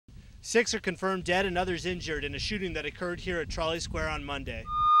6 are confirmed dead and others injured in a shooting that occurred here at Trolley Square on Monday.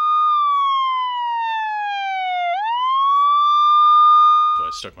 So I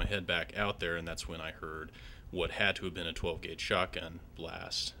stuck my head back out there, and that's when I heard what had to have been a 12-gauge shotgun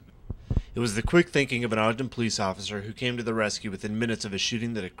blast. It was the quick thinking of an Ogden police officer who came to the rescue within minutes of a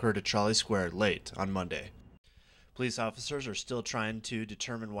shooting that occurred at Trolley Square late on Monday. Police officers are still trying to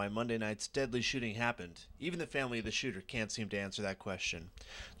determine why Monday night's deadly shooting happened. Even the family of the shooter can't seem to answer that question.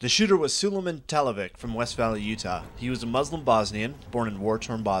 The shooter was Suleiman Talovic from West Valley, Utah. He was a Muslim Bosnian, born in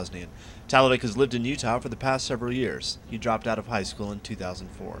war-torn Bosnia. Talovic has lived in Utah for the past several years. He dropped out of high school in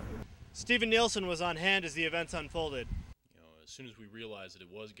 2004. Stephen Nielsen was on hand as the events unfolded. As soon as we realized that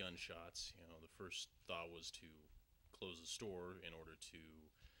it was gunshots, the first thought was to close the store in order to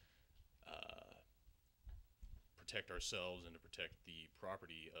protect ourselves and to protect the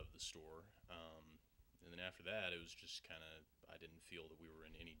property of the store. And then after that, it was just kind of, I didn't feel that we were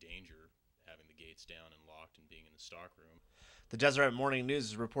in any danger having the gates down and locked and being in the stockroom. The Deseret Morning News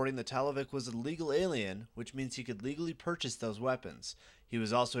is reporting that Talovic was a legal alien, which means he could legally purchase those weapons. He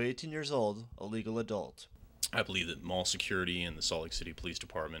was also 18 years old, a legal adult. I believe that mall security and the Salt Lake City Police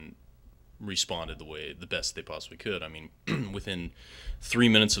Department responded the best they possibly could. I mean, within 3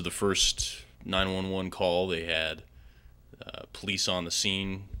 minutes of the first 911 call, they had police on the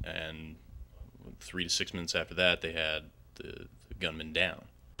scene, and 3 to 6 minutes after that, they had the gunman down.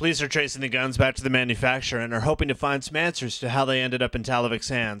 Police are tracing the guns back to the manufacturer and are hoping to find some answers to how they ended up in Talovic's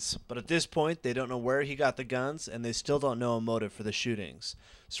hands. But at this point, they don't know where he got the guns, and they still don't know a motive for the shootings.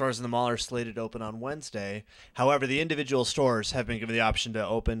 Stores in the mall are slated to open on Wednesday. However, the individual stores have been given the option to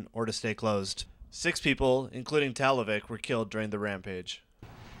open or to stay closed. 6 people, including Talovic, were killed during the rampage.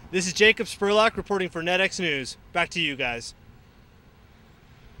 This is Jacob Spurlock reporting for NetX News. Back to you guys.